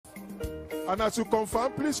And as you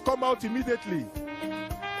confirm, please come out immediately.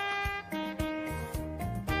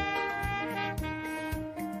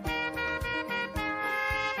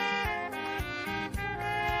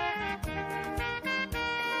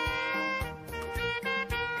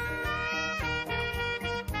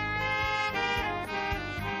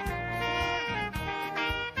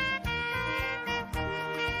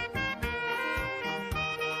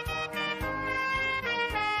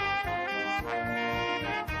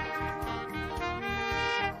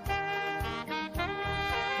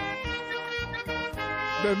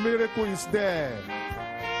 The miracle is there.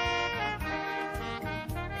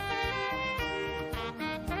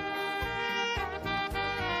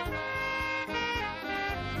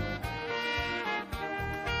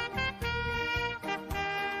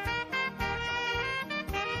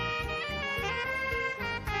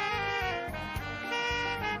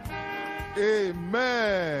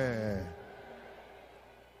 Amen.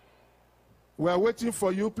 We are waiting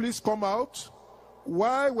for you. Please come out.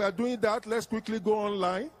 While we are doing that, let's quickly go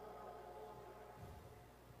online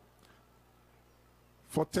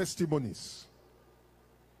for testimonies.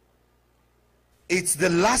 It's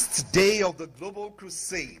the last day of the global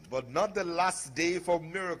crusade, but not the last day for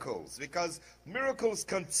miracles, because miracles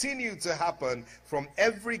continue to happen from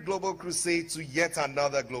every global crusade to yet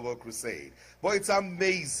another global crusade. But it's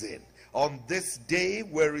amazing. On this day,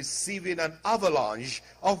 we're receiving an avalanche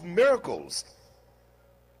of miracles.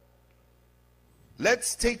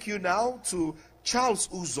 Let's take you now to Charles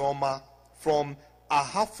Uzoma from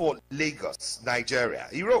Ahafo, Lagos, Nigeria.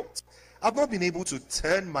 He wrote, I've not been able to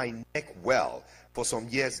turn my neck well for some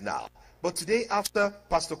years now, but today after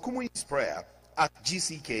Pastor Kumuyi's prayer at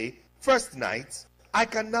GCK first night, I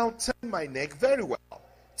can now turn my neck very well.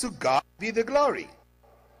 To God be the glory.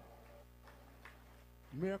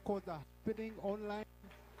 Miracles are happening online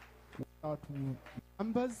without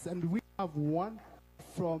numbers, and we have one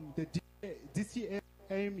from the DCM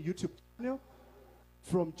YouTube channel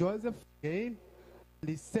from Joseph again, and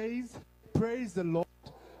he says, praise the Lord,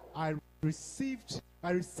 I received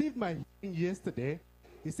my healing yesterday.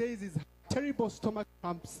 He says he's terrible stomach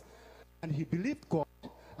cramps and he believed God,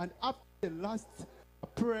 and after the last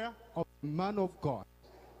prayer of the man of God,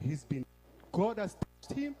 God has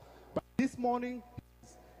touched him, but this morning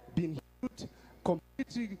he's been healed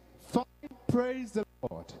completely fine. Praise the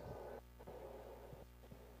Lord.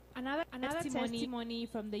 Another testimony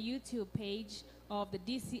from the YouTube page of the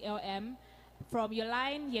DCLM from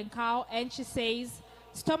Yoline Yenkao, and she says,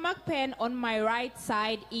 stomach pain on my right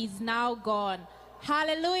side is now gone.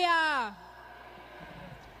 Hallelujah!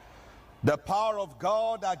 The power of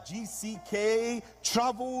God at GCK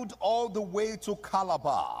traveled all the way to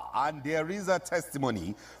Calabar, and there is a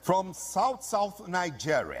testimony from South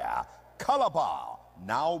Nigeria, Calabar,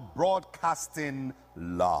 now broadcasting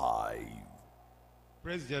live.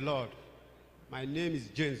 Praise the Lord. My name is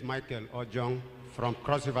James Michael Ojong from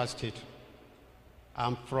Cross River State.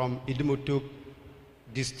 I'm from Idimotok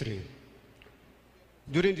district.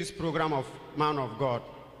 During this program of Man of God,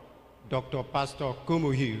 Dr. Pastor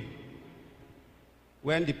KUMUYI,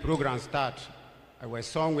 when the program started, I was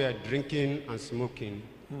somewhere drinking and smoking.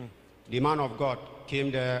 The man of God came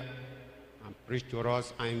there and preached to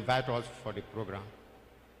us and invited us for the program.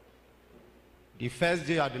 The first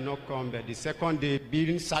day I did not come, but the second day,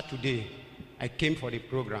 being Saturday, I came for the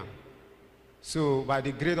program. So by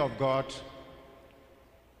the grace of God,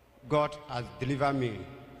 God has delivered me.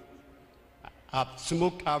 I've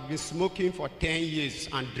been smoking for 10 years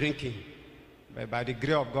and drinking. But by the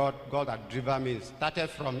grace of God, God has delivered me. Started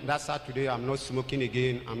from that Saturday, I'm not smoking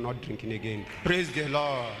again, I'm not drinking again. Praise the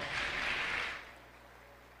Lord.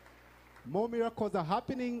 More miracles are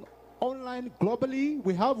happening online globally.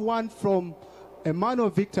 We have one from Emmanuel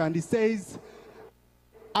Victor, and he says,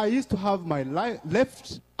 I used to have my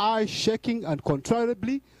left eye shaking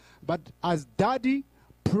uncontrollably, but as Daddy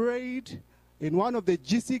prayed in one of the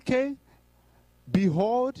GCK,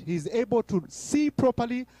 behold, he's able to see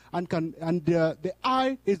properly, and the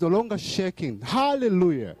eye is no longer shaking.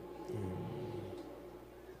 Hallelujah.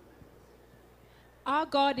 Our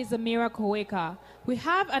God is a miracle worker. We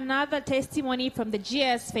have another testimony from the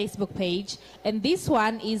GS Facebook page, and this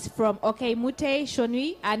one is from Okemute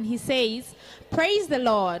Shonui, and he says, praise the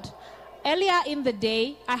Lord. Earlier in the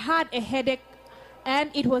day, I had a headache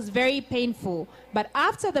and it was very painful, but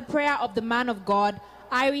after the prayer of the man of God,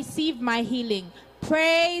 I received my healing.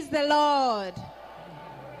 Praise the Lord.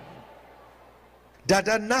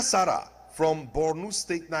 Dada Nasara from Borno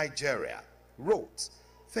State, Nigeria wrote,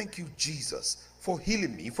 thank you, Jesus, for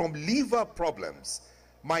healing me from liver problems.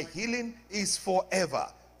 My healing is forever.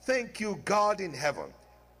 Thank you, God in heaven.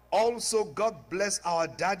 Also, God bless our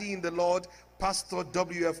daddy in the Lord, Pastor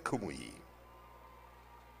W.F. KUMUYI.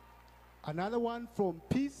 Another one from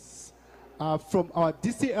Peace, from our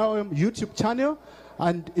DCLM YouTube channel,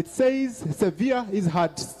 and it says he's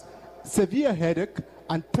had severe headache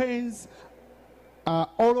and pains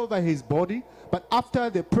all over his body, but after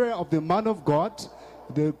the prayer of the man of God,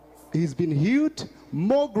 he's been healed.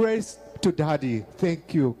 More grace to Daddy.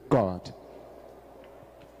 Thank you, God.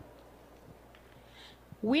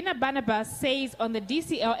 Winner Barnabas says on the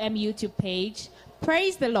DCLM YouTube page,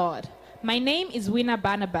 praise the Lord. My name is Winner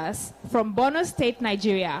Barnabas from Borno State,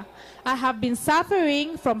 Nigeria. I have been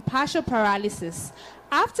suffering from partial paralysis.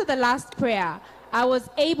 After the last prayer, I was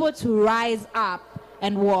able to rise up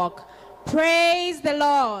and walk. Praise the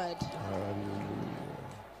Lord.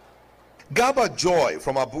 Gaba Joy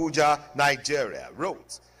from Abuja, Nigeria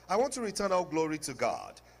wrote, I want to return all glory to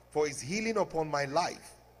God for his healing upon my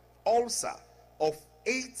life. Ulcer of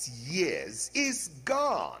 8 years is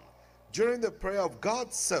gone. During the prayer of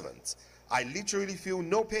God's servant, I literally feel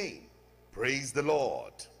no pain. Praise the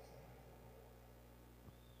Lord.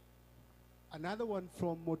 Another one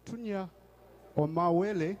from Motunya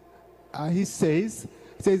Omawele, he says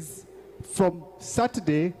from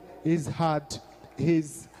Saturday he's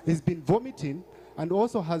been vomiting and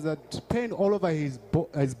also has a pain all over his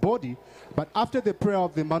body, but after the prayer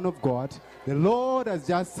of the man of God, the Lord has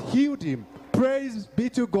just healed him. Praise be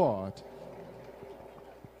to God.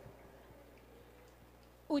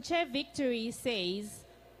 Uche Victory says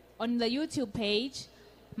on the YouTube page,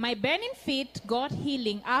 my burning feet got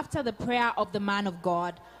healing after the prayer of the man of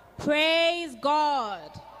God. Praise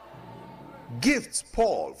God. Gifts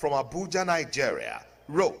Paul from Abuja, Nigeria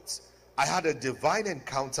wrote, I had a divine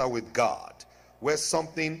encounter with God where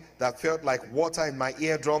something that felt like water in my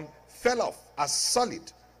eardrum fell off as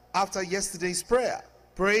solid after yesterday's prayer.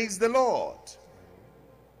 Praise the Lord.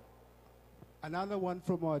 Another one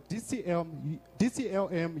from our DCLM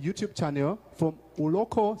YouTube channel from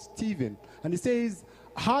Uloko Stephen, and he says,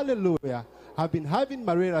 hallelujah, I've been having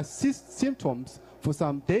malaria symptoms for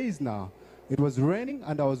some days now. It was raining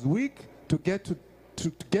and I was weak to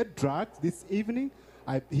get drugs this evening.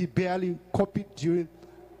 He barely copied,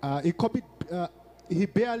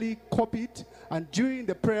 and during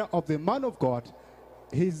the prayer of the man of God,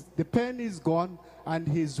 the pain is gone and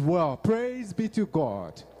he's well. Praise be to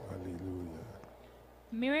God. Hallelujah.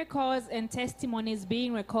 Miracles and testimonies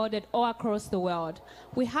being recorded all across the world.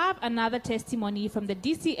 We have another testimony from the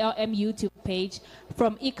DCLM YouTube page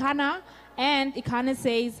from Ikana, and Ikana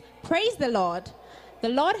says, praise the Lord. The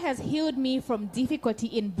Lord has healed me from difficulty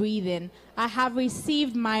in breathing. I have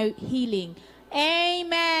received my healing.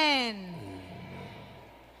 Amen.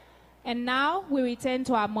 And now we return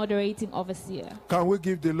to our moderating overseer. Can we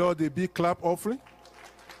give the Lord a big clap offering?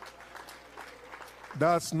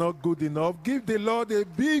 That's not good enough. Give the Lord a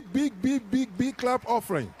big clap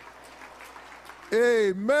offering.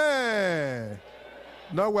 Amen.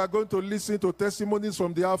 Now we are going to listen to testimonies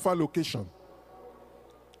from the Alpha location.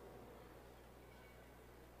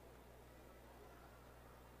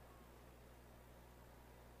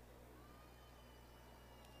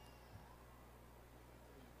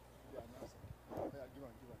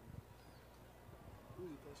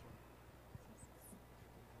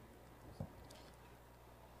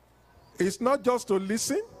 It's not just to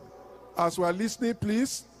listen. As we are listening,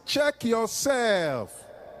 please check yourself.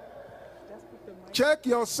 Check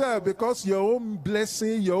yourself, because your own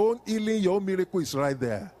blessing, your own healing, your own miracle is right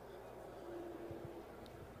there.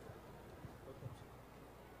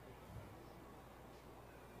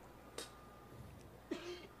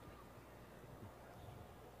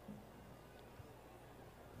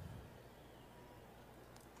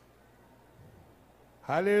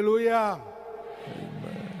 Hallelujah.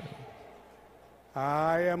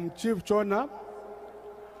 I am Chief Chona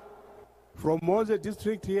from Mose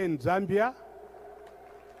district here in Zambia.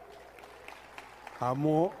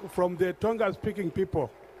 I'm from the Tonga speaking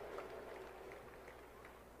people.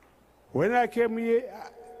 When I came here,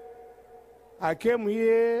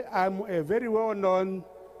 I'm a very well-known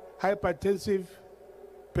hypertensive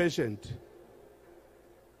patient.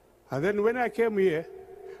 And then when I came here,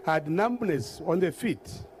 I had numbness on the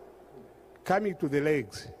feet coming to the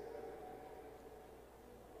legs.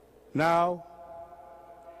 Now,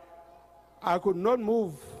 I could not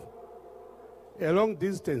move a long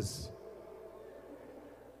distance.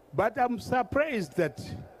 But I'm surprised that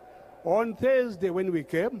on Thursday when we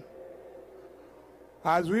came,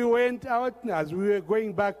 as we went out, as we were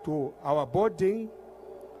going back to our boarding,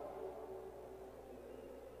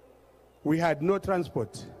 we had no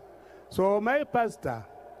transport. So my pastor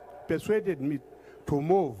persuaded me to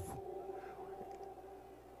move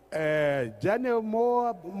journey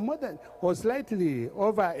more than, or slightly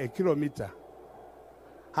over a kilometer.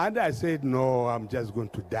 And I said, no, I'm just going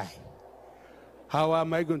to die. How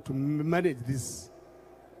am I going to manage this?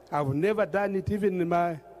 I've never done it even in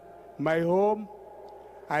my home.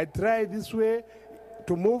 I tried this way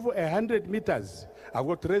to move 100 meters. I've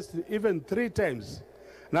got to rest even 3 times.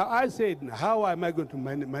 Now I said, how am I going to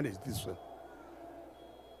manage this one?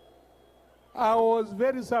 I was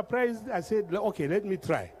very surprised. I said, okay, let me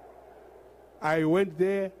try. I went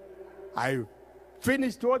there. I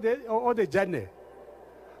finished all the journey.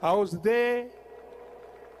 I was there.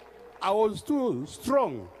 I was too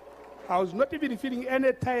strong. I was not even feeling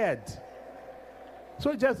any tired.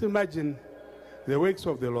 So just imagine the works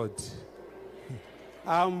of the Lord.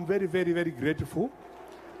 I'm very, very, very grateful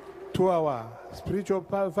to our spiritual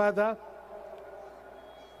father,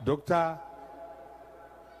 Dr.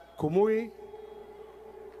 KUMUYI,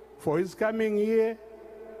 for his coming here.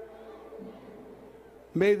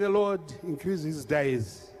 May the Lord increase his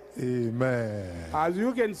days. Amen. As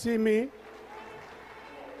you can see me,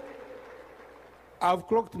 I've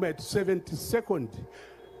clocked my 72nd.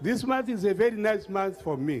 This month is a very nice month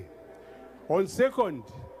for me. On 2nd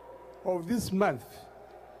of this month,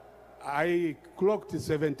 I clocked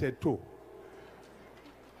 72.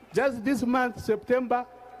 Just this month, September,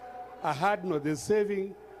 I had the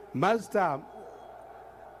saving master,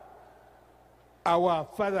 our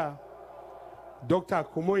father, Dr.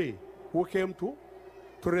 KUMUYI, who came to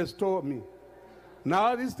restore me.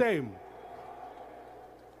 Now this time,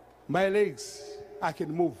 my legs, I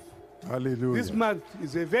can move. Hallelujah. This month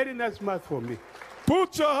is a very nice month for me.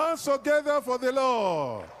 Put your hands together for the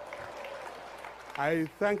Lord. I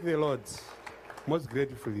thank the Lord most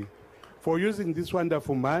gratefully for using this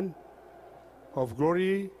wonderful man of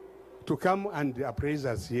glory to come and appraise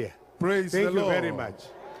us here. Praise the Lord. Thank you very much.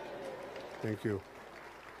 Thank you.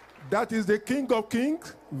 That is the King of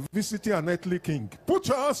Kings visiting an earthly king. Put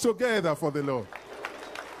your hands together for the Lord.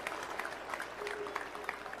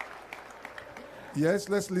 Yes,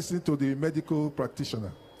 let's listen to the medical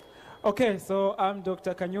practitioner. Okay, so I'm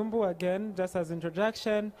Dr. Kanyumbu again, just as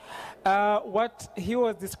introduction. What he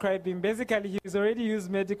was describing, basically he's already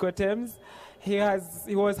used medical terms. He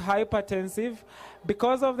was hypertensive.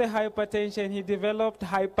 Because of the hypertension, he developed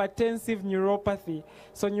hypertensive neuropathy.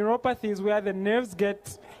 So neuropathy is where the nerves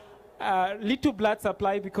get little blood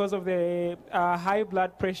supply because of the high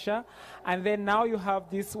blood pressure, and then now you have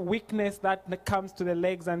this weakness that comes to the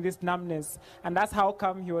legs and this numbness, and that's how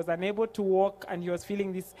come he was unable to walk, and he was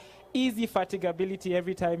feeling this easy fatigability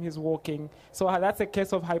every time he's walking. So that's a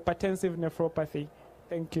case of hypertensive nephropathy.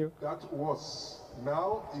 Thank you. That was,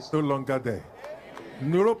 now is no longer there.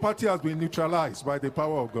 Neuropathy has been neutralized by the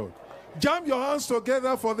power of God. Jam your hands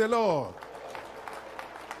together for the Lord.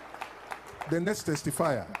 The next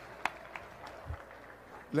testifier.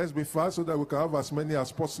 Let's be fast so that we can have as many as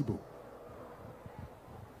possible.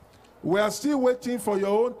 We are still waiting for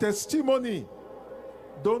your own testimony.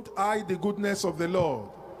 Don't hide the goodness of the Lord.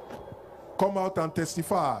 Come out and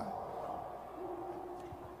testify.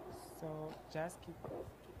 So just keep.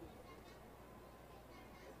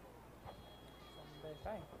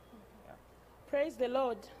 Praise the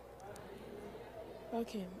Lord.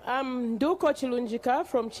 Okay. I'm Duko Chilunjika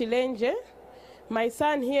from Chilenje. My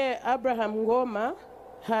son here, Abraham Ngoma,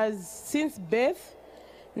 has since birth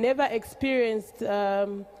never experienced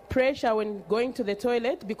pressure when going to the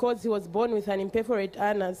toilet because he was born with an imperforate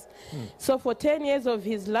anus. So for 10 years of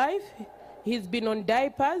his life, he's been on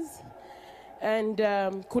diapers and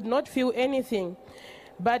could not feel anything.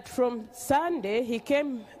 But from Sunday, he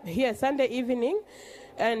came here Sunday evening,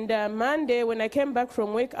 and Monday when I came back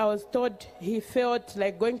from work, I was told he felt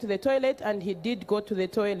like going to the toilet, and he did go to the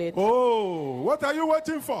toilet. Oh, what are you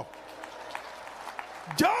waiting for?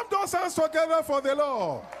 Jam those hands together for the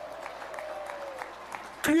Lord.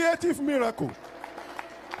 Creative miracle.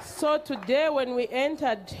 So today when we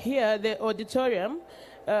entered here, the auditorium,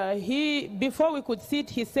 before we could sit,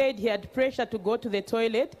 he said he had pressure to go to the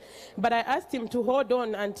toilet, but I asked him to hold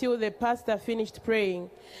on until the pastor finished praying.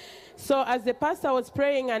 So as the pastor was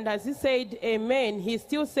praying and as he said amen, he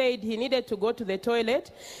still said he needed to go to the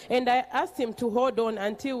toilet, and I asked him to hold on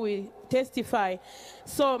until we testify.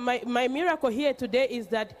 So my miracle here today is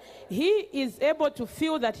that he is able to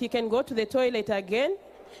feel that he can go to the toilet again,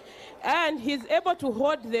 and he's able to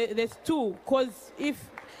hold the stool, because if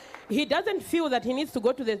he doesn't feel that he needs to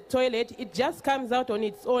go to the toilet, it just comes out on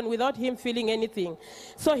its own without him feeling anything.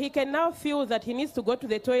 So he can now feel that he needs to go to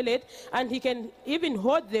the toilet, and he can even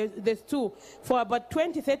hold the stool. For about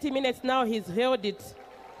 20-30 minutes now, he's held it.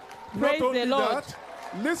 Praise the Lord.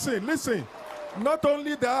 Listen. Not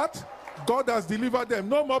only that, God has delivered them.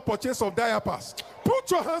 No more purchase of diapers.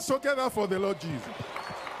 Put your hands together for the Lord Jesus.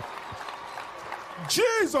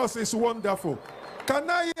 Jesus is wonderful. Can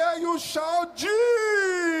I hear you shout,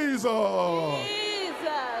 Jesus? Jesus.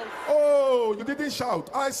 Oh, you didn't shout.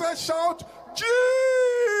 I said shout,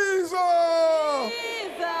 Jesus.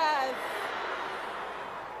 Jesus.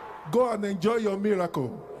 Go and enjoy your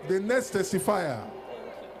miracle. The next testifier.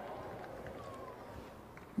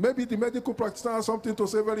 Maybe the medical practitioner has something to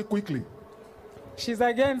say very quickly. She's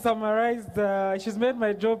again summarized, she's made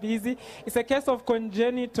my job easy. It's a case of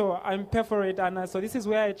congenital imperforate anal. So this is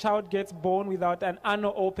where a child gets born without an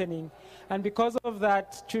anal opening. And because of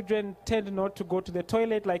that, children tend not to go to the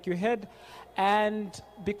toilet like you heard. And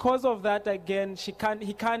because of that, again, he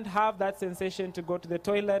can't have that sensation to go to the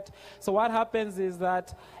toilet. So what happens is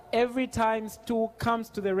that every time stool comes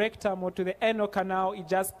to the rectum or to the anal canal, it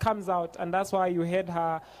just comes out. And that's why you heard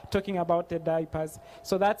her talking about the diapers.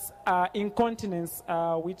 So that's incontinence,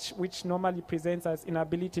 which normally presents as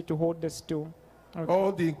inability to hold the stool. Okay.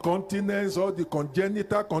 All the incontinence, all the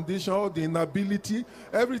congenital condition, all the inability,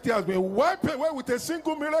 everything has been wiped away with a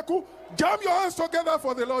single miracle. Jam your hands together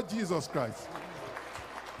for the Lord Jesus Christ.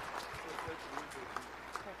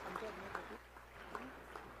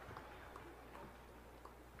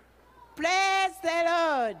 Praise the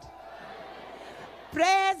Lord.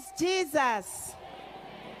 Praise Jesus.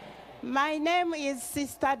 My name is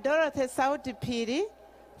Sister Dorothy Sauti Piri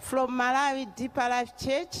from Malawi Deeper Life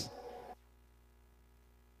Church.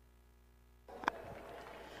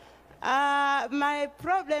 My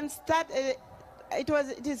problem started,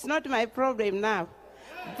 it is not my problem now,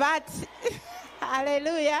 but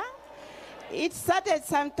hallelujah, it started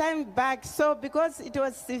some time back. So because it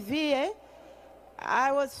was severe,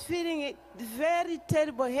 I was feeling a very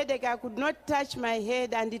terrible headache. I could not touch my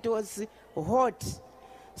head and it was hot.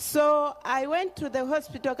 So I went to the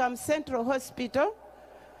hospital, Akanmu Central Hospital,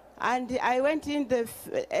 and I went in the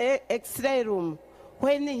X-ray room.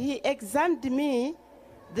 When he examined me,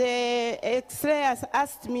 the X-rayers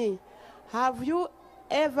asked me, have you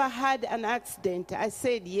ever had an accident? I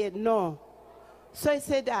said, yeah, no. So he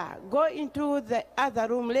said, go into the other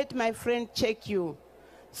room, let my friend check you.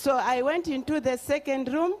 So I went into the second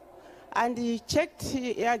room, and he checked,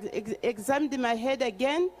 he examined my head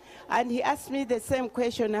again, and he asked me the same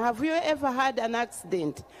question, have you ever had an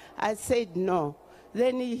accident? I said, no.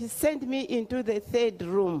 Then he sent me into the third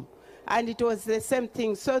room, and it was the same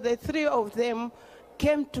thing. So the three of them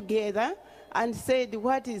came together and said,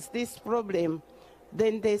 what is this problem?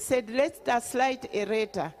 Then they said, let us write a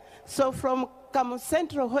letter. So from Akanmu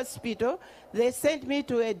Central Hospital, they sent me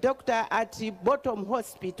to a doctor at the Bottom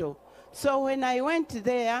Hospital. So when I went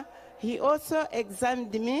there, he also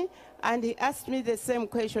examined me and he asked me the same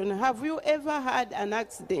question, have you ever had an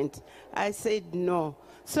accident? I said, no.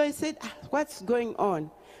 So he said, what's going on?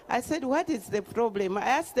 I said, what is the problem? I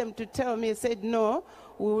asked them to tell me. He said, no,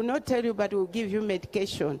 we will not tell you, but we'll give you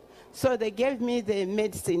medication. So they gave me the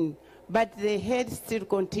medicine, but the head still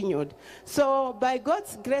continued. So by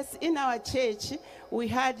God's grace, in our church, we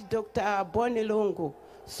had Dr. Bonnie Longo.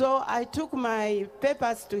 So I took my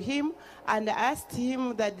papers to him and asked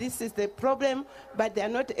him that this is the problem, but they are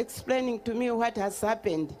not explaining to me what has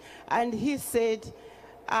happened. And he said,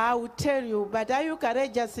 I will tell you, but are you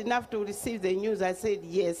courageous enough to receive the news? I said,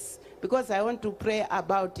 yes, because I want to pray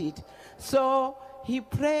about it. So he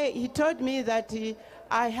told me that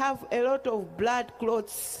I have a lot of blood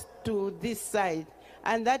clots to this side,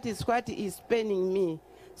 and that is what is paining me.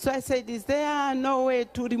 So I said, is there no way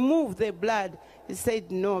to remove the blood? He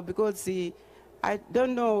said, no, because I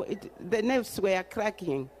don't know, the nerves were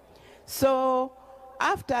cracking. So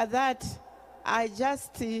after that, I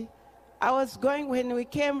was going, when we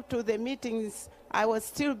came to the meetings, I was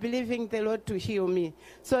still believing the Lord to heal me.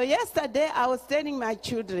 So yesterday, I was telling my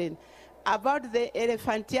children about the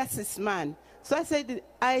elephantiasis man. So I said,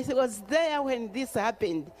 I was there when this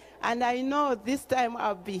happened, and I know this time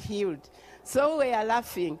I'll be healed. So we are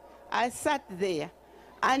laughing. I sat there,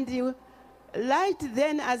 and right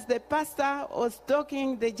then, as the pastor was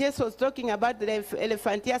talking, the Jesus was talking about the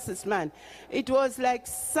elephantiasis man, it was like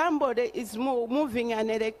somebody is moving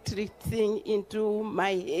an electric thing into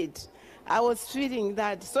my head. I was feeling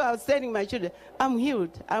that. So I was telling my children, I'm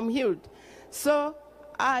healed, I'm healed. So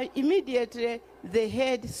immediately the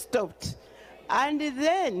head stopped. And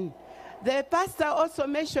then the pastor also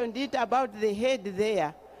mentioned it about the head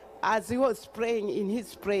there as he was praying in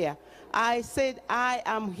his prayer. I said, I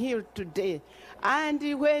am healed today. And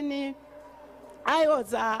when I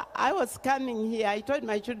was coming here, I told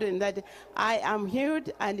my children that I am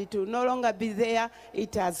healed and it will no longer be there.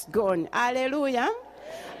 It has gone. Hallelujah.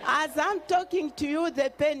 As I'm talking to you,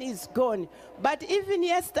 the pain is gone. But even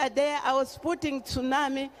yesterday, I was putting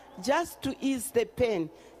tsunami just to ease the pain.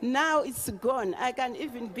 Now it's gone. I can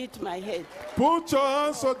even beat my head. Put your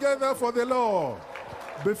hands together for the Lord.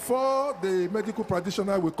 Before the medical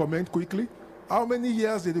practitioner will comment quickly, how many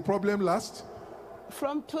years did the problem last?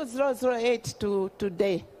 From 2008 to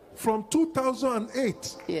today. From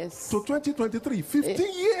 2008 yes. to 2023, 15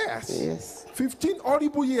 years. Yes. 15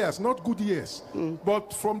 horrible years, not good years.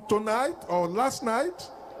 But from tonight or last night,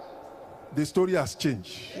 the story has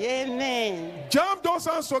changed. Amen. Jam those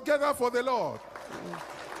hands together for the Lord.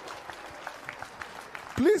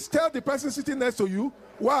 Please tell the person sitting next to you,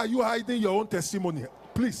 why are you hiding your own testimony?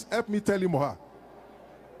 Please help me tell him or her.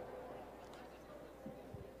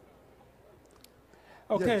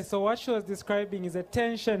 Okay, Yes. so what she was describing is a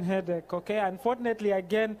tension headache, okay? Unfortunately,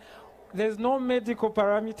 again, there's no medical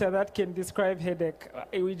parameter that can describe headache.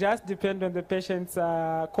 It will just depend on the patient's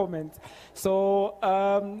comments. So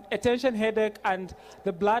a tension headache, and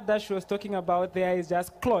the blood that she was talking about there is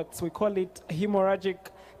just clots. We call it hemorrhagic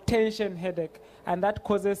tension headache, and that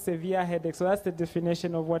causes severe headache. So that's the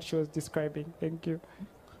definition of what she was describing. Thank you.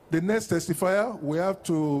 The next testifier, we have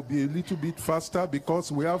to be a little bit faster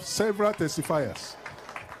because we have several testifiers.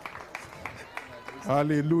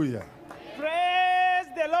 Hallelujah. Praise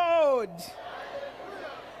the Lord.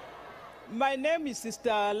 My name is Sister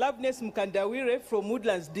Loveness Mkandawire from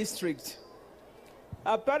Woodlands District.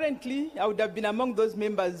 Apparently, I would have been among those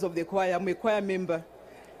members of the choir. I'm a choir member.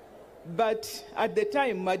 But at the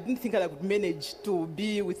time, I didn't think I could manage to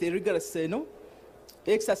be with a rigorous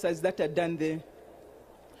exercise that I'd done there.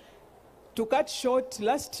 To cut short,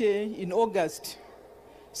 last year in August,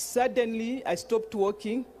 suddenly I stopped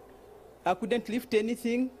working. I couldn't lift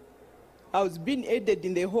anything. I was being aided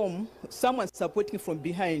in the home, someone supporting from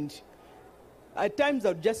behind. At times, I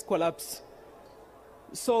would just collapse.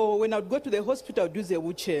 So when I would go to the hospital, I would use a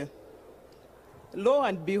wheelchair. Lo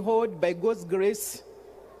and behold, by God's grace,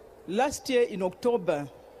 last year in October,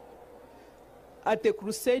 at a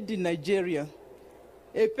crusade in Nigeria,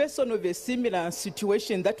 a person of a similar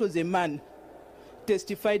situation, that was a man,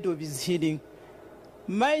 testified of his healing.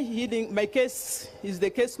 My case is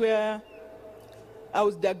the case where I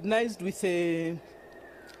was diagnosed with a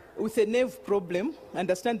nerve problem.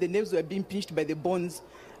 Understand the nerves were being pinched by the bones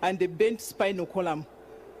and the bent spinal column,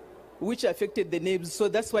 which affected the nerves. So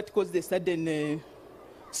that's what caused the sudden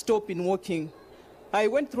stop in walking. I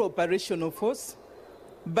went through operation, of course,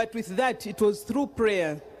 but with that, it was through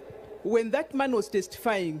prayer. When that man was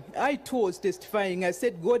testifying, I too was testifying. I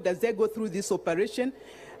said, God, as I go through this operation,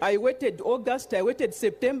 I waited August, I waited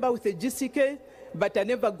September with a GCK, but I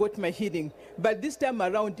never got my healing. But this time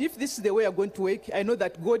around, if this is the way I'm going to work, I know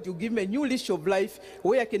that God will give me a new leash of life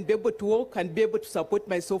where I can be able to walk and be able to support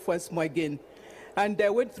myself once more again. And I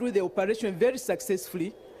went through the operation very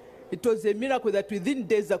successfully. It was a miracle that within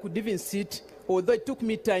days I could even sit, although it took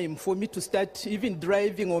me time for me to start even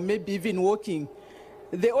driving or maybe even walking.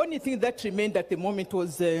 The only thing that remained at the moment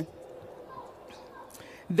was the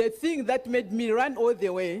thing that made me run all the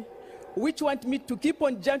way, which wanted me to keep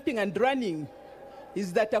on jumping and running,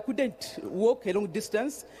 is that I couldn't walk a long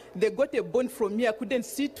distance. They got a bone from me. I couldn't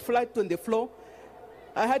sit flat on the floor.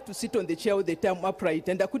 I had to sit on the chair all the time upright,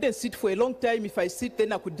 and I couldn't sit for a long time. If I sit,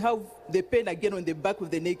 then I could have the pain again on the back of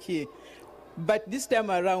the neck here. But this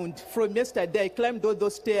time around, from yesterday, I climbed all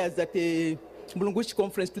those stairs at the Mulungushi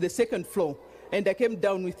conference to the second floor, and I came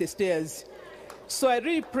down with the stairs. So I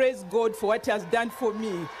really praise God for what He has done for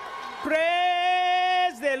me.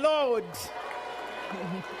 Praise the Lord.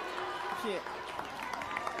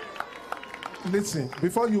 Listen,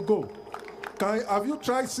 before you go, have you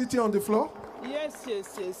tried sitting on the floor? Yes.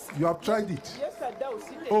 You have tried it? Yes, I do.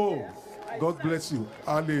 Oh, God bless you.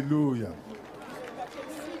 Hallelujah.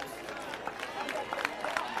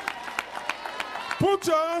 Put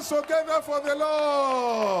your hands together for the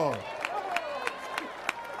Lord.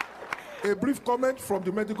 A brief comment from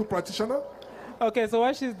the medical practitioner. Okay, so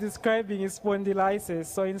what she's describing is spondylitis.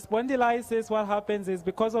 So in spondylitis, what happens is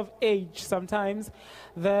because of age, sometimes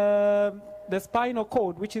the spinal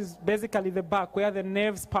cord, which is basically the back where the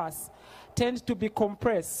nerves pass, tends to be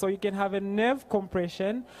compressed. So you can have a nerve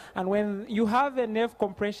compression, and when you have a nerve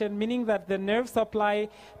compression, meaning that the nerve supply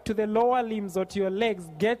to the lower limbs or to your legs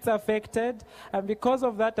gets affected, and because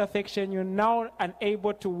of that affection, you're now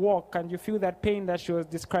unable to walk, and you feel that pain that she was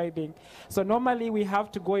describing. So normally we have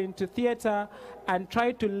to go into theater and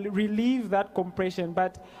try to relieve that compression,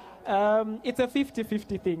 but It's a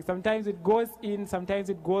 50-50 thing. Sometimes it goes in, sometimes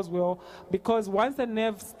it goes well, because once a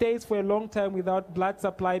nerve stays for a long time without blood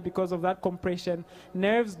supply because of that compression,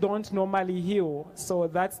 nerves don't normally heal. So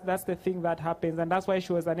that's the thing that happens, and that's why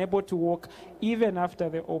she was unable to walk even after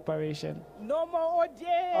the operation. No more OJ.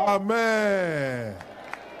 Amen.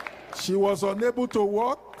 She was unable to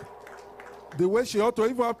walk the way she ought to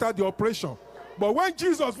even after the operation. But when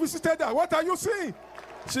Jesus visited her, what are you seeing?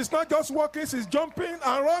 She's not just walking, she's jumping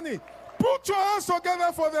and running. Put your hands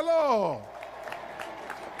together for the Lord.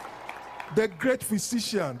 The great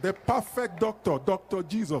physician, the perfect doctor, Dr.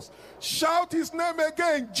 Jesus. Shout his name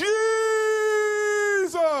again. Jesus.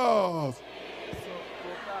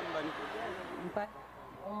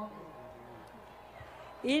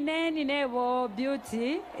 Ine nebo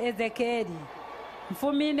beauty ezekeri.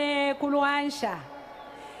 Mfumine kuluansha.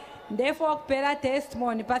 Ndefo kupera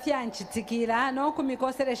testimony pafyanchitikira no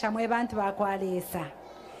kumikoseresha mwe bantu bakwalesa.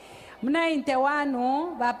 Muna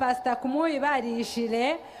intewanu ba Pastor Kumuyi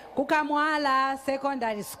barishire kukamwala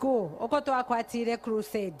secondary school okoto akwatire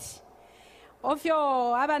crusade.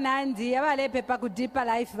 Ofyo abanandi abalepe pa ku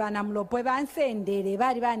D.Life bana mulopwe bansendere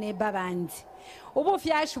bari baneba bandi. Ubu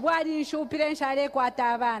fyash bwari nshupire nshare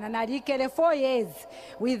kwata abana narikere 4 years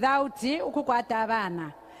without ukukwata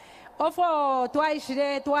abana. Ofo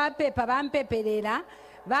twaishire twapepa bampeperera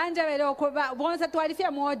banje bero ko bonsa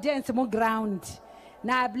twalifya mu audience mu ground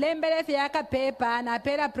na blembere fya ka pepa na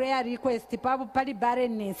pera prayer request pabu pali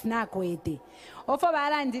barrenness na kwete. Ofo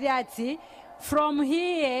barandiri ati from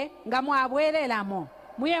here ngamwabwerelamo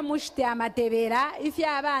muye mushite amatebera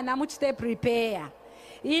ifya abana muchite prepare.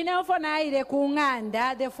 Ine ofo naire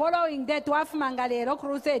kunganda the following day twafumangalero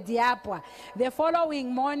crusade yapwa. The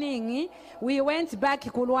following morning we went back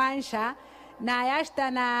kulwansha na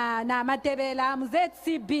yashta na matebela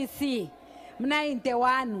mzcbc mna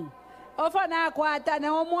intewanu. Ofo na kwata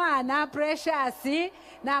na omwana precious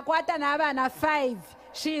na kwata na abana 5.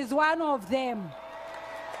 She is one of them.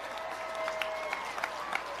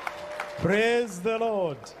 Praise the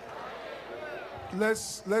Lord.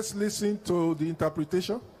 Let's listen to the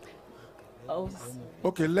interpretation.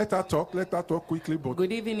 Okay, let her talk quickly. But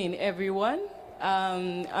good evening, everyone.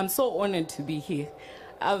 I'm so honored to be here.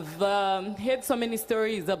 I've heard so many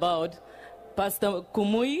stories about Pastor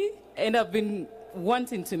Kumuyi, and I've been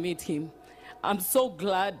wanting to meet him. I'm so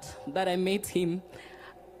glad that I met him.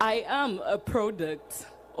 I am a product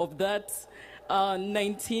of that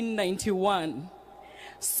 1991.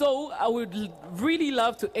 So I would really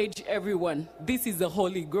love to urge everyone, this is a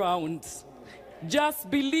holy ground.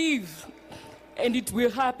 Just believe, and it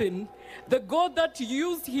will happen. The God that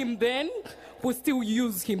used him then will still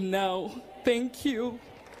use him now. Thank you.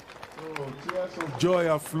 Oh, tears of joy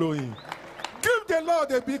are flowing. Give the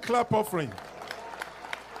Lord a big clap offering.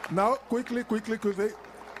 Now, quickly.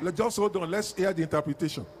 Let's just hold on. Let's hear the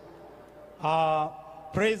interpretation.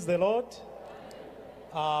 Praise the Lord.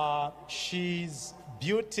 She's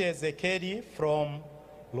Beauty Ezekeri from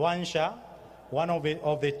Luansha, one of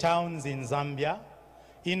the towns in Zambia.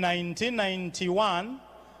 In 1991,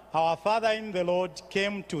 our father in the Lord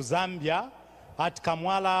came to Zambia at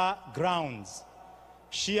Kamwala grounds.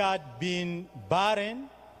 She had been barren.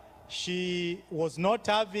 She was not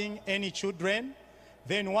having any children.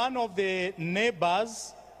 Then one of the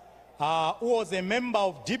neighbors, who was a member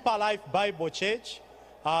of Deeper Life Bible Church,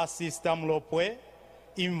 Sister Mlopwe,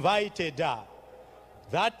 invited her.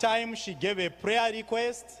 That time she gave a prayer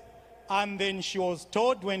request, and then she was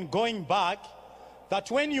told when going back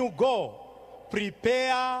that when you go,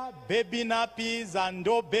 prepare baby nappies and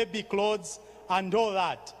all baby clothes and all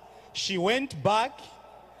that. She went back,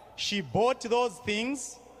 she bought those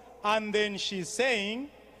things, and then she's saying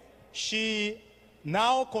she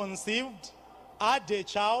now conceived, had a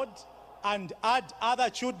child, and had other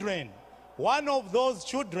children. One of those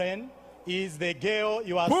children is the girl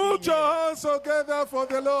you are seeing. Put your hands together for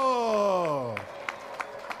the Lord.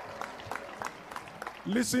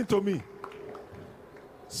 Listen to me.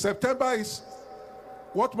 September is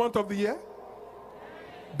what month of the year?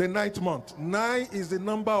 The 9th month. 9 is the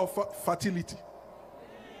number of fertility.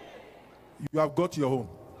 You have got your own.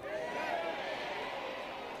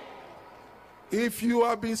 If you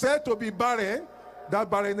have been said to be barren, that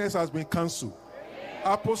barrenness has been cancelled.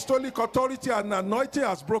 Apostolic authority and anointing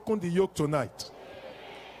has broken the yoke tonight.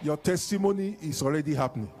 Your testimony is already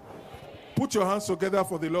happening. Put your hands together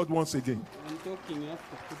for the Lord once again.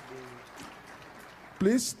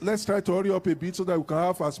 Please, let's try to hurry up a bit so that we can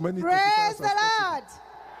have as many. Praise the Lord.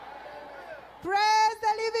 Praise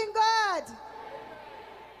the living God.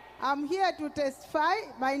 I'm here to testify.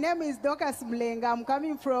 My name is Dorcas Mlenga. I'm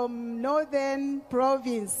coming from Northern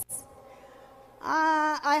Province.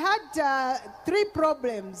 I had 3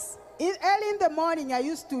 problems. Early in the morning, I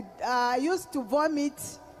used to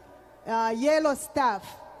vomit yellow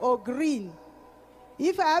stuff or green.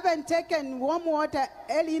 If I haven't taken warm water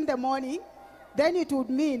early in the morning, then it would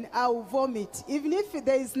mean I will vomit. Even if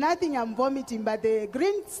there is nothing I'm vomiting, but the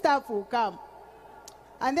green stuff will come.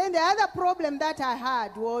 And then the other problem that I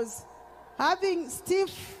had was having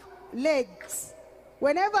stiff legs.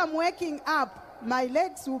 Whenever I'm waking up, my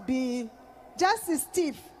legs will be just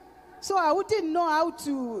stiff. So I wouldn't know how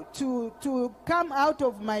to come out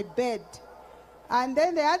of my bed. And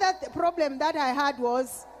then the other problem that I had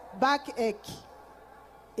was backache.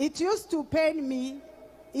 It used to pain me.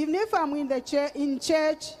 Even if I'm in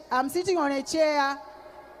church, I'm sitting on a chair,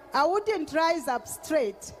 I wouldn't rise up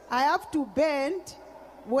straight. I have to bend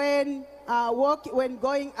when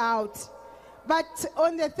going out. But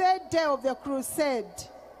on the 3rd day of the crusade,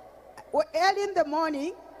 early in the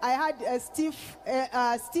morning, I had stiff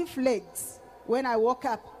legs when I woke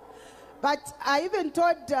up. But I even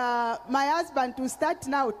told my husband to start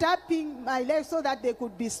now tapping my legs so that they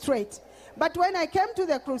could be straight. But when I came to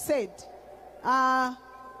the crusade,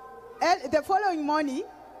 the following morning,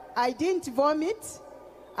 I didn't vomit.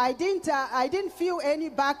 I didn't feel any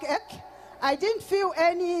backache. I didn't feel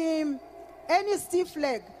any stiff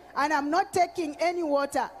leg. And I'm not taking any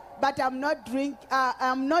water, but I'm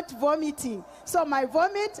not vomiting. So my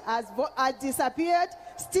vomit has disappeared.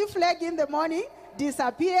 Stiff leg in the morning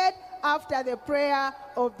disappeared after the prayer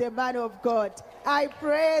of the man of God. I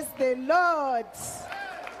praise the Lord.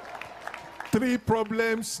 3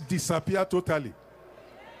 problems disappear totally.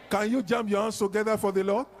 Can you jam your hands together for the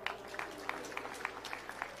Lord?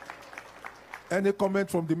 Any comment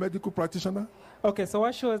from the medical practitioner? Okay, so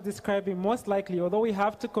what she was describing, most likely, although we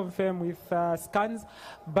have to confirm with scans,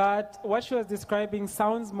 but what she was describing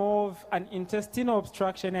sounds more of an intestinal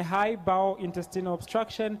obstruction, a high bowel intestinal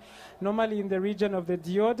obstruction, normally in the region of the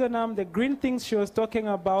duodenum. The green things she was talking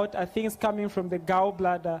about are things coming from the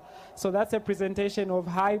gallbladder. So that's a presentation of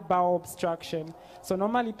high bowel obstruction. So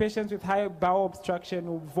normally patients with high bowel obstruction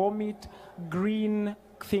will vomit green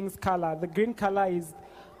things color. The green color is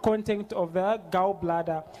content of the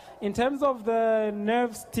gallbladder. In terms of the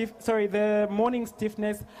the morning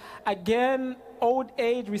stiffness, again, old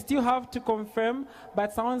age, we still have to confirm,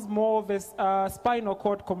 but sounds more of a spinal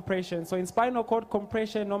cord compression. So in spinal cord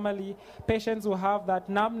compression, normally patients will have that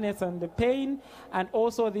numbness and the pain, and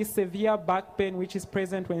also this severe back pain, which is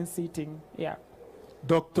present when sitting. Yeah.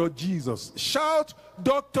 Dr. Jesus. Shout,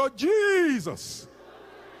 Dr. Jesus.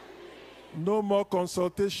 No more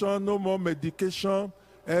consultation, no more medication.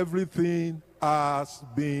 Everything has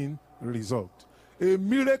been resolved. A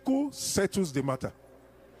miracle settles the matter.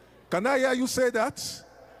 Can I hear you say that?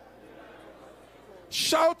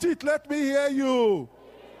 Shout it, let me hear you.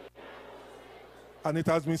 And it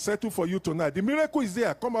has been settled for you tonight. The miracle is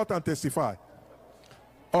there. Come out and testify.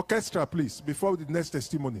 Orchestra, please, before the next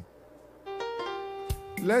testimony.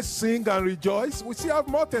 Let's sing and rejoice. We still have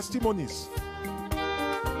more testimonies.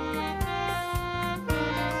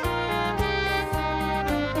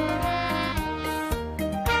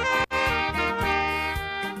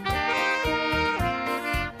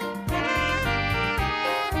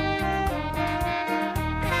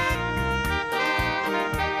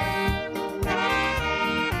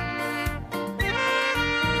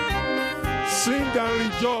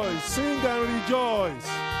 Rejoice, sing and rejoice.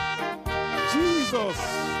 Jesus,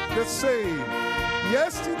 the same,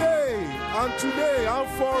 yesterday and today and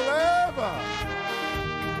forever.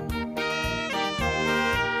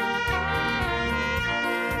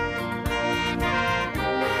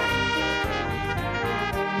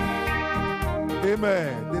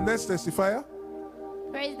 Amen. The next testifier.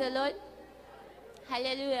 Praise the Lord.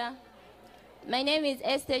 Hallelujah. My name is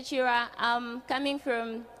Esther Chira. I'm coming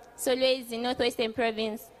from Solwezi in Northwestern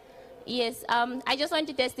Province. Yes, I just want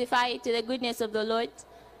to testify to the goodness of the Lord.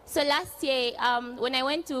 So last year, when I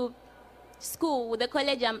went to school with the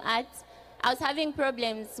college I'm at, I was having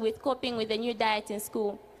problems with coping with the new diet in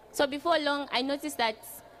school. So before long, I noticed that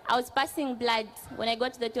I was passing blood when I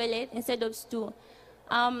got to the toilet instead of stool.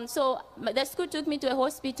 So the school took me to a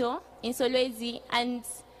hospital in Solwezi, and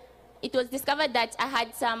it was discovered that I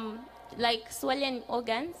had some like swollen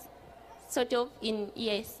organs, sort of in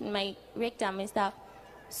my rectum and stuff.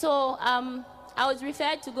 So I was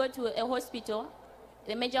referred to go to a hospital,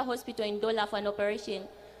 the major hospital in Dola, for an operation.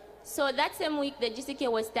 So that same week the GCK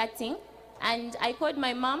was starting, and I called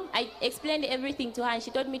my mom. I explained everything to her, and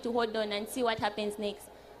she told me to hold on and see what happens next.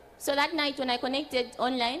 So that night when I connected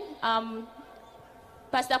online,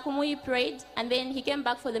 Pastor KUMUYI prayed, and then he came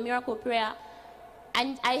back for the miracle prayer.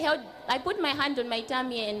 And I put my hand on my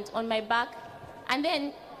tummy and on my back, And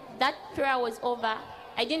then that prayer was over.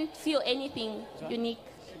 I didn't feel anything unique.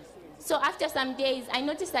 So after some days, I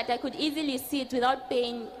noticed that I could easily sit without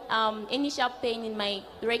pain, any sharp pain in my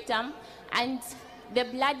rectum, and the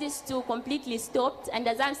blood is too completely stopped. And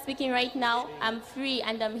as I'm speaking right now, I'm free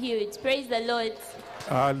and I'm healed. Praise the Lord.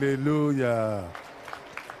 Hallelujah.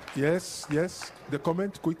 Yes, the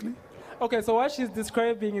comment quickly. Okay, so what she's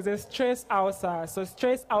describing is a stress ulcer. So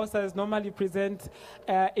stress ulcers normally present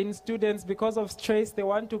in students because of stress they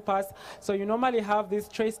want to pass. So you normally have these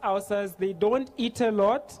stress ulcers. They don't eat a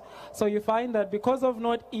lot. So you find that because of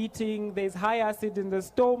not eating, there's high acid in the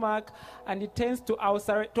stomach, and it tends to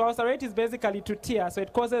ulcerate. To ulcerate is basically to tear. So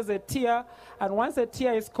it causes a tear, and once a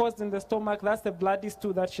tear is caused in the stomach, that's the bloody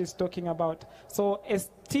stool that she's talking about. So a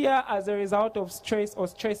tear as a result of stress, or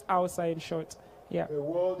stress ulcer in short. Yeah. The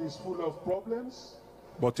world is full of problems,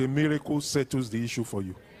 but a miracle settles the issue for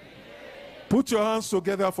you. Put your hands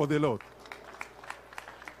together for the Lord.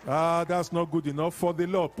 That's not good enough. For the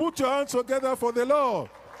Lord. Put your hands together for the Lord.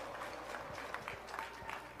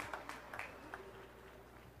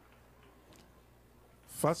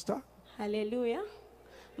 Faster. Hallelujah.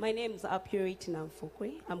 My name is Apurity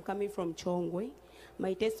Namfukwe. I'm coming from Chongwe.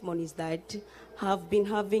 My testimony is that I've been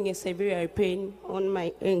having a severe pain on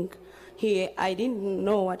my ankle. Here, I didn't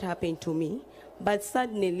know what happened to me, but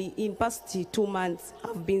suddenly, in past 2 months,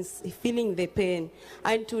 I've been feeling the pain.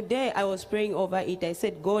 And today, I was praying over it. I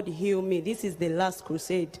said, God, heal me. This is the last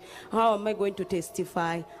crusade. How am I going to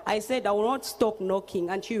testify? I said, I will not stop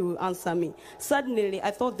knocking until you answer me. Suddenly,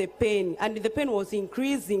 I thought the pain, and the pain was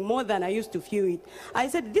increasing more than I used to feel it. I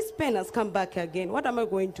said, this pain has come back again. What am I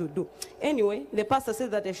going to do? Anyway, the pastor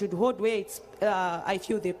said that I should hold where I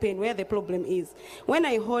feel the pain, where the problem is. When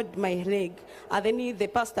I hold my leg, then the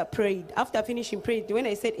pastor prayed. After finishing praying, when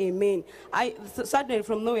I said amen, suddenly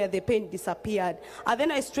from nowhere the pain disappeared. And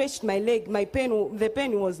then I stretched my leg, the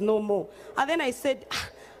pain was no more. And then I said,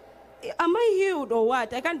 am I healed or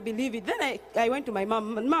what? I can't believe it. Then I went to my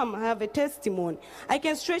mom. Mom, I have a testimony. I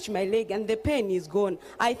can stretch my leg and the pain is gone.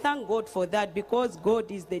 I thank God for that, because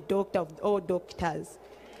God is the doctor of all doctors.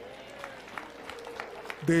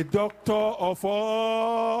 The doctor of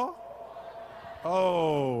all.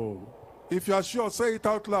 Oh, if you are sure, say it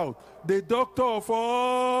out loud. The doctor of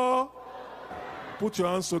all. Put your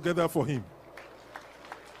hands together for him.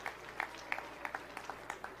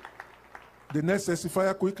 The next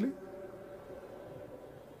testifier, quickly.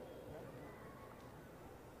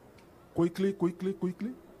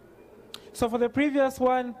 Quickly. So for the previous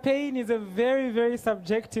one, pain is a very, very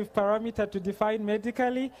subjective parameter to define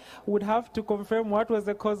medically. Would have to confirm what was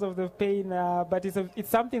the cause of the pain, but it's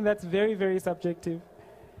something that's very, very subjective.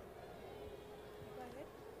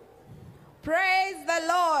 Praise the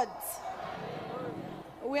Lord.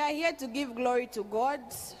 We are here to give glory to God.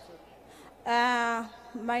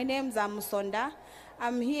 My name's Amusonda.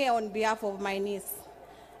 I'm here on behalf of my niece.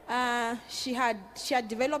 She had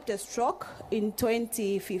developed a stroke in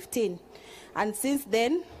 2015. And since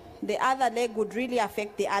then, the other leg would really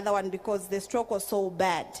affect the other one because the stroke was so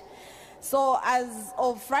bad. So as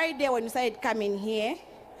of Friday, when we started coming here,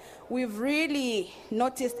 we've really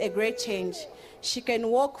noticed a great change. She can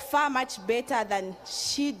walk far much better than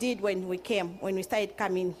she did when we started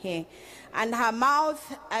coming here. And her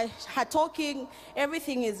mouth, her talking,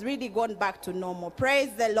 everything is really gone back to normal. Praise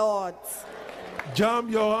the Lord. Jam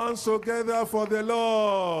your hands together for the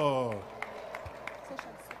Lord.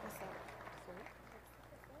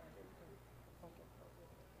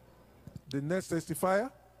 The next testifier.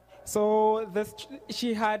 So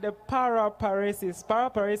she had a paraparesis.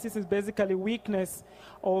 Paraparesis is basically weakness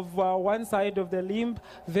of one side of the limb,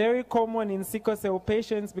 very common in sickle cell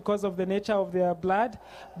patients because of the nature of their blood.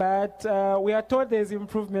 But we are told there's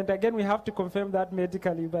improvement. Again, we have to confirm that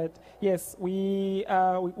medically. But yes, we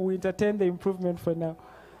entertain the improvement for now.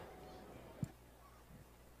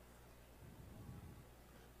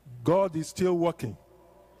 God is still working,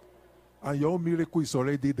 and your miracle is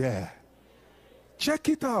already there. Check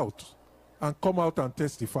it out and come out and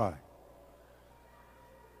testify.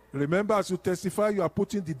 Remember, as you testify, you are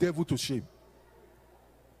putting the devil to shame.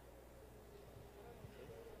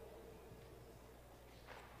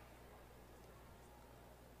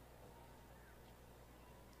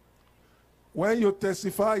 When you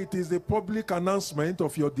testify, it is a public announcement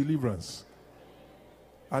of your deliverance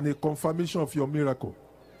and a confirmation of your miracle.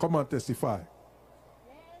 Come and testify.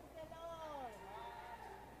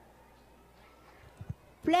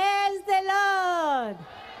 Praise the Lord.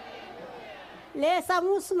 Lesa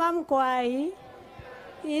musumam kwai.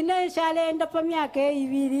 Ine shalenda pamiake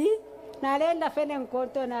ibiri. Nalenda fene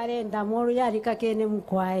nkoto nalenda moru yarika kene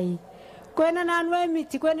mkwai. kwena nanwe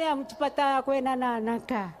miti kwene ya mtupata kwena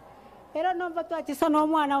nanaka ero nomba twachisa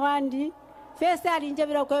n'omwana wandi fese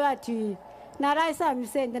alinjebera kwe bati naraisa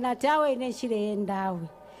misende natawe ine chirendawe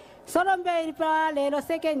sono mberi pa lero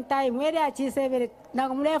second time were achisebere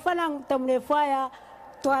nakumlefa nangtamulefaya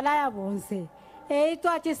twala ya bonse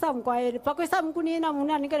twachisa mkwaeri pakwisa mkunina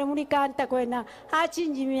muna nikele muri kanta kwena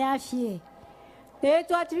achinjimi afye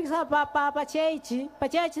twachikisa papa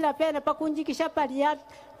pachechi la pena pakunjikisha palia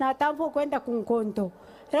na tampo kwenda kunkonto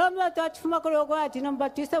ero mba twachifuma koloko ati nomba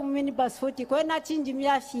twisa mumini basfuti kwena achinjimi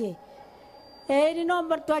afye ni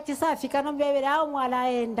nomba twachisa fika nombebere au mwala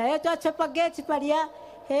enda twachepa geti palia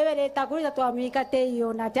hebere takurita twamika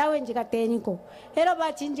teyo na tawe njika teniko ero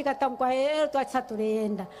bachinjika tamkwa ero twachisa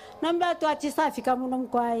turenda nomba twachisa fika muno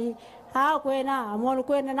mkwai kwena amolu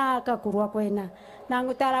kwena na akakurwa kwena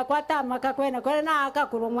nangutara kwata maka kwena na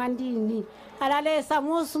akakurwa mwandini alalesa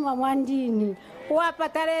musuma mwandini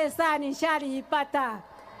wapataresa ni shari ipata.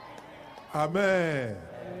 Amen.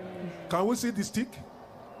 Can we see the stick?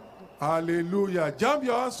 Hallelujah. Jam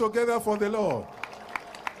your hands together for the Lord.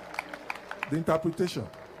 The interpretation.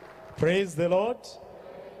 Praise the Lord.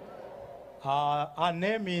 Her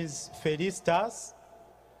name is Felicitas.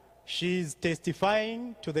 She's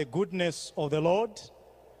testifying to the goodness of the Lord.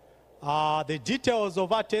 The details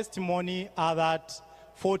of her testimony are that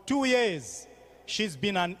for 2 years, she's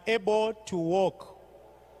been unable to walk.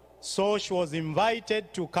 So she was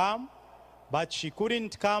invited to come, but she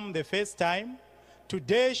couldn't come the first time.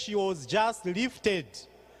 Today, she was just lifted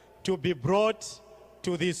to be brought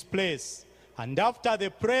to this place. And after the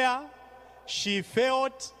prayer, she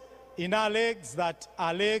felt in her legs that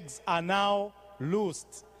her legs are now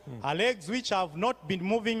loosed. Her legs, which have not been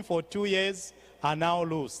moving for 2 years, are now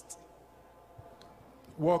loosed.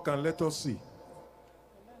 Walk and let us see.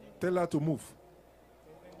 Tell her to move.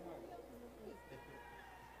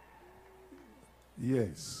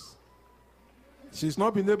 Yes. She's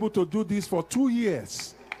not been able to do this for 2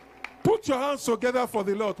 years. Put your hands together for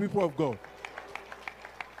the Lord, people of God.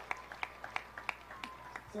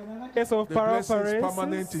 Case of the blessing is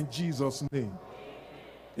permanent in Jesus' name.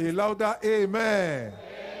 A louder amen.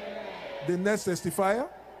 The next testifier.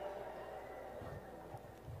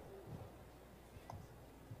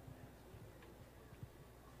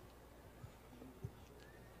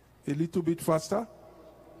 A little bit faster.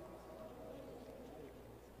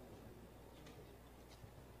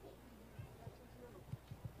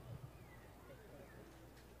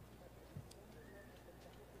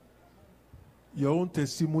 Your own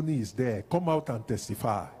testimony is there. Come out and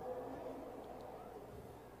testify.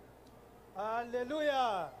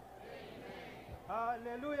 Hallelujah.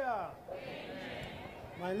 Hallelujah.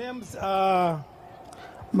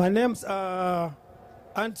 My name's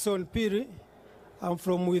Anson Piri. I'm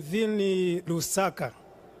from within Lusaka.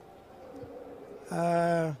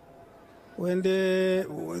 When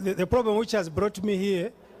the problem which has brought me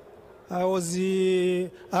here, I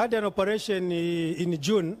had an operation in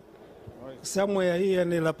June, somewhere here,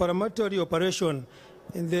 in a laparatory operation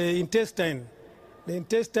in the intestine. The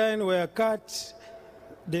intestine were cut,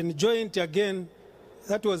 then joint again.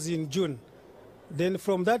 That was in June. Then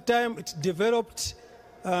from that time, it developed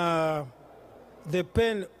the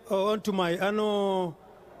pain onto my anal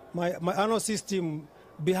system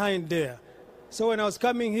behind there. So when I was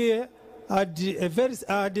coming here, I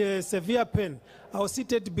had a severe pain. I was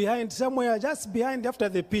seated behind somewhere, just behind after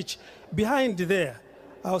the pitch, behind there.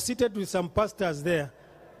 I was seated with some pastors there.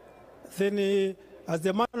 Then as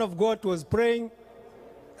the man of God was praying,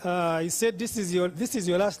 he said, this is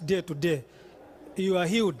your last day today. You are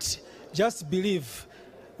healed. Just believe.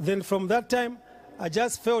 Then from that time, I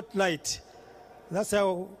just felt light. That's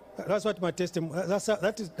what my testimony.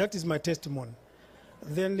 That is my testimony.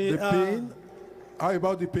 Then the pain. How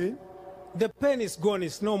about the pain? The pain is gone.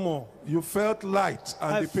 It's no more. You felt light,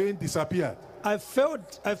 and the pain disappeared. I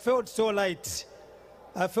felt so light.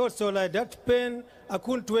 I felt so light. That pain, I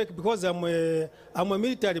couldn't work because I'm a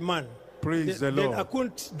military man. Praise the Lord. Then I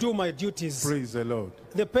couldn't do my duties. Praise the Lord.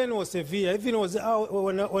 The pain was severe. Even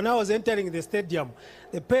when I was entering the stadium,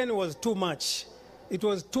 the pain was too much. It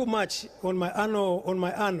was too much on my anal.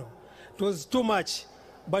 It was too much.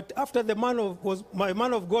 But after my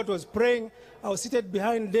man of God was praying, I was seated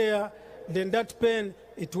behind there. Then that pain,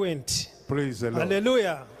 it went. Praise the Lord.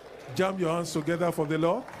 Hallelujah. Jam your hands together for the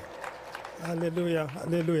Lord. Hallelujah.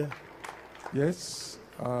 Hallelujah. Yes,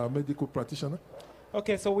 medical practitioner.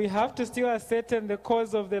 Okay, so we have to still ascertain the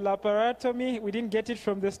cause of the laparotomy. We didn't get it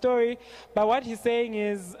from the story, but what he's saying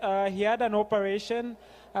is he had an operation.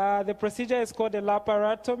 The procedure is called a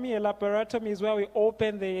laparotomy. A laparotomy is where we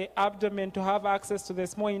open the abdomen to have access to the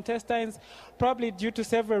small intestines, probably due to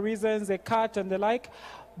several reasons, a cut and the like.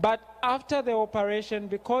 But after the operation,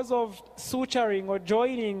 because of suturing or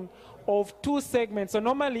joining of two segments, so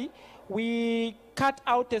normally we cut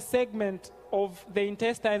out a segment of the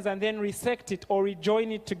intestines and then resect it or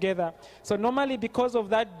rejoin it together. So normally because of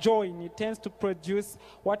that join, it tends to produce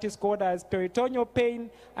what is called as peritoneal pain,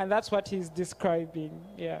 and that's what he's describing.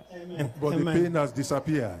 Yeah. Amen. But the pain has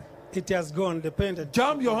disappeared. It has gone. The pain.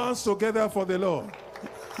 Jam your hands together for the Lord.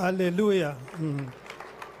 Hallelujah.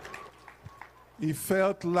 It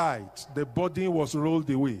felt light. The burden was rolled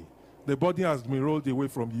away. The burden has been rolled away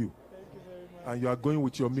from you. Thank you very much. And you are going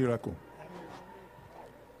with your miracle.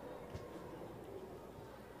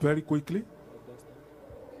 Very quickly.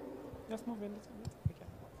 Just move in.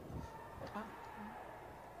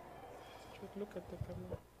 Look at the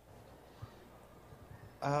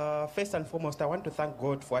camera. First and foremost, I want to thank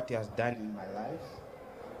God for what He has done in my life.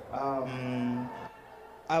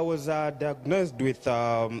 I was diagnosed with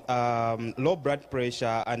low blood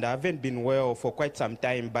pressure, and I haven't been well for quite some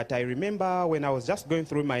time. But I remember when I was just going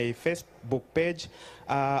through my Facebook page,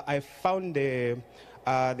 I found the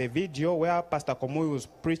video where Pastor KUMUYI was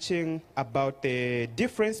preaching about the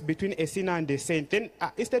difference between a sinner and a saint. Then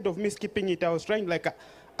instead of me skipping it, I was trying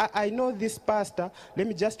I know this pastor. Let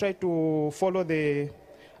me just try to follow the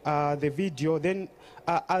video. Then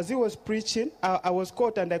as he was preaching, I was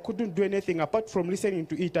caught and I couldn't do anything apart from listening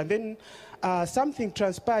to it. And then something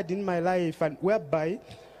transpired in my life, and whereby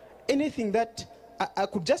anything that I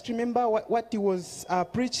could just remember what he was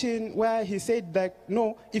preaching, where he said that,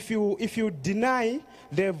 no, if you deny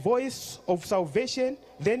the voice of salvation,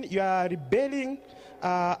 then you are rebelling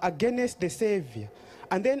against the Savior.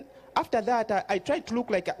 And then after that, I tried to look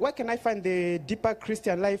where can I find the Deeper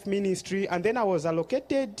Christian Life Ministry? And then I was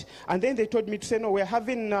allocated, and then they told me to say, no, we're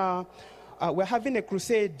having a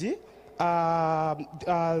crusade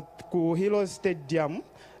Kuhilo Stadium.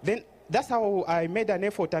 Then that's how I made an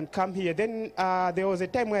effort and come here. Then there was a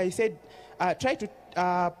time where he said, try to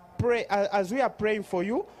pray, as we are praying for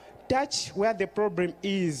you, touch where the problem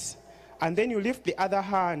is, and then you lift the other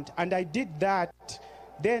hand. And I did that.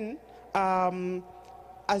 Then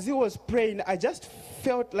as he was praying, I just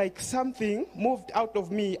felt like something moved out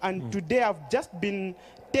of me. And today I've just been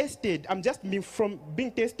tested. I'm just being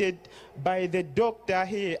tested by the doctor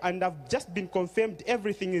here, and I've just been confirmed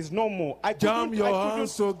everything is normal. Jam your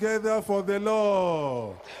hands together for the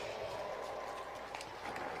Lord.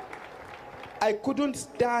 I couldn't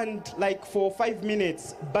stand for 5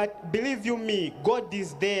 minutes, but believe you me, God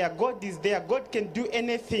is there. God is there. God can do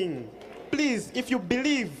anything. Please, if you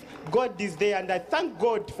believe, God is there, and I thank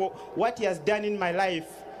God for what He has done in my life.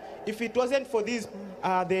 If it wasn't for these,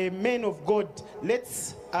 the men of God,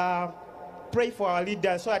 let's pray for our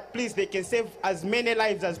leaders so that please they can save as many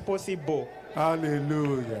lives as possible.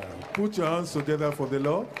 Hallelujah. Put your hands together for the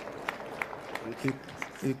Lord.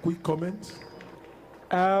 A quick comment.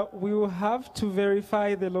 We will have to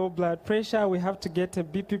verify the low blood pressure. We have to get a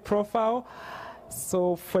BP profile.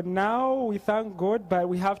 So for now, we thank God, but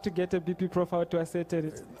we have to get a BP profile to ascertain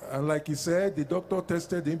it. And like he said, the doctor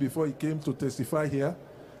tested him before he came to testify here.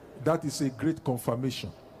 That is a great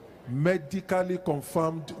confirmation. Medically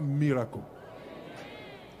confirmed miracle.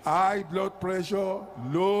 High blood pressure,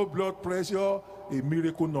 low blood pressure, a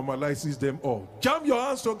miracle normalizes them all. Jam your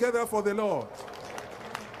hands together for the Lord.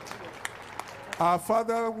 Our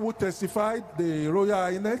father who testified, the Royal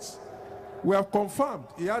Highness, we have confirmed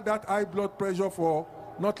he had that high blood pressure for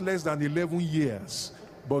not less than 11 years.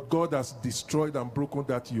 But God has destroyed and broken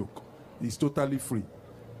that yoke. He's totally free.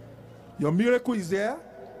 Your miracle is there.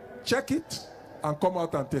 Check it and come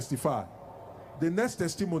out and testify. The next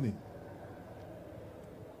testimony.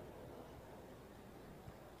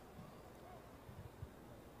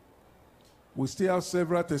 We still have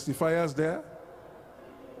several testifiers there.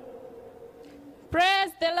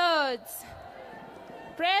 Praise the Lord.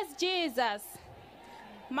 Praise Jesus.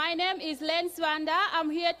 My name is Len Swanda.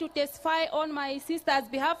 I'm here to testify on my sister's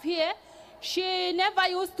behalf here. She never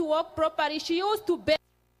used to walk properly. She used to bend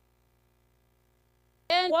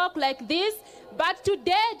and walk like this. But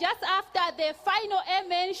today, just after the final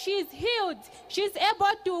amen, she's healed. She's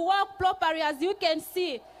able to walk properly, as you can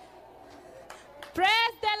see.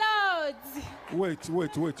 Praise the Lord.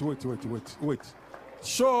 Wait.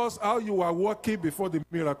 Show us how you were walking before the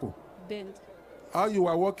miracle. Bend. How you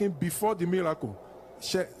were walking before the miracle.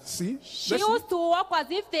 See? She used to walk as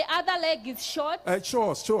if the other leg is short. Show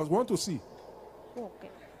us. Want to see. Okay.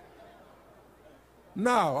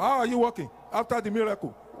 Now, how are you walking after the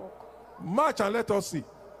miracle? March and let us see.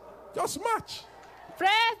 Just march.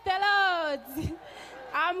 Praise the Lord.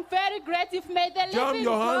 I'm very grateful. May the Jam living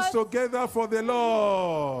your hands God- together for the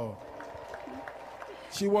Lord.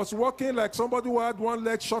 She was walking like somebody who had one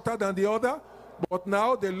leg shorter than the other, but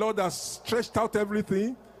now the Lord has stretched out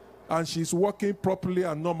everything and she's walking properly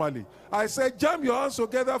and normally. I said, jam your hands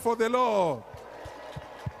together for the Lord.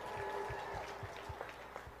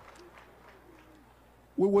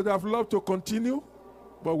 We would have loved to continue,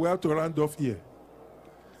 but we have to round off here.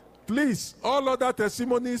 Please, all other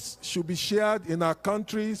testimonies should be shared in our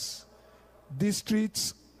countries,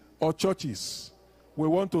 districts, or churches. We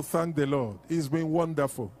want to thank the Lord. It's been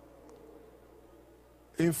wonderful.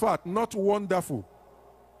 In fact, not wonderful,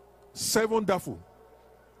 7-dafful,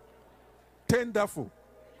 10-dafful,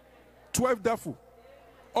 12-dafful,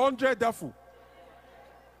 100-dafful.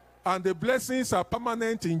 And the blessings are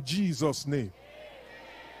permanent in Jesus' name.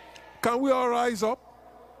 Can we all rise up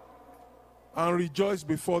and rejoice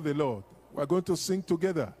before the Lord? We're going to sing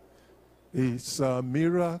together. It's a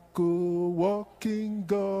miracle walking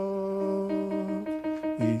God.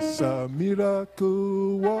 It's a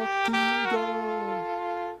miracle walking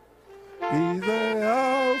God. He's the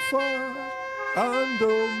Alpha and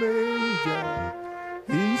Omega.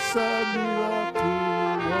 He's a miracle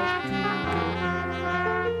walking God.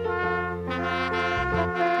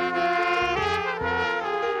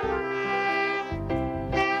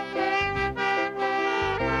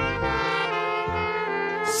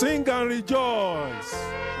 Sing and rejoice.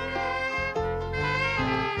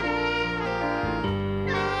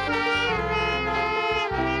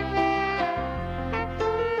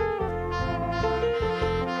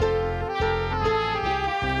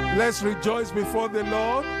 Let's rejoice before the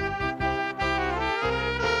Lord.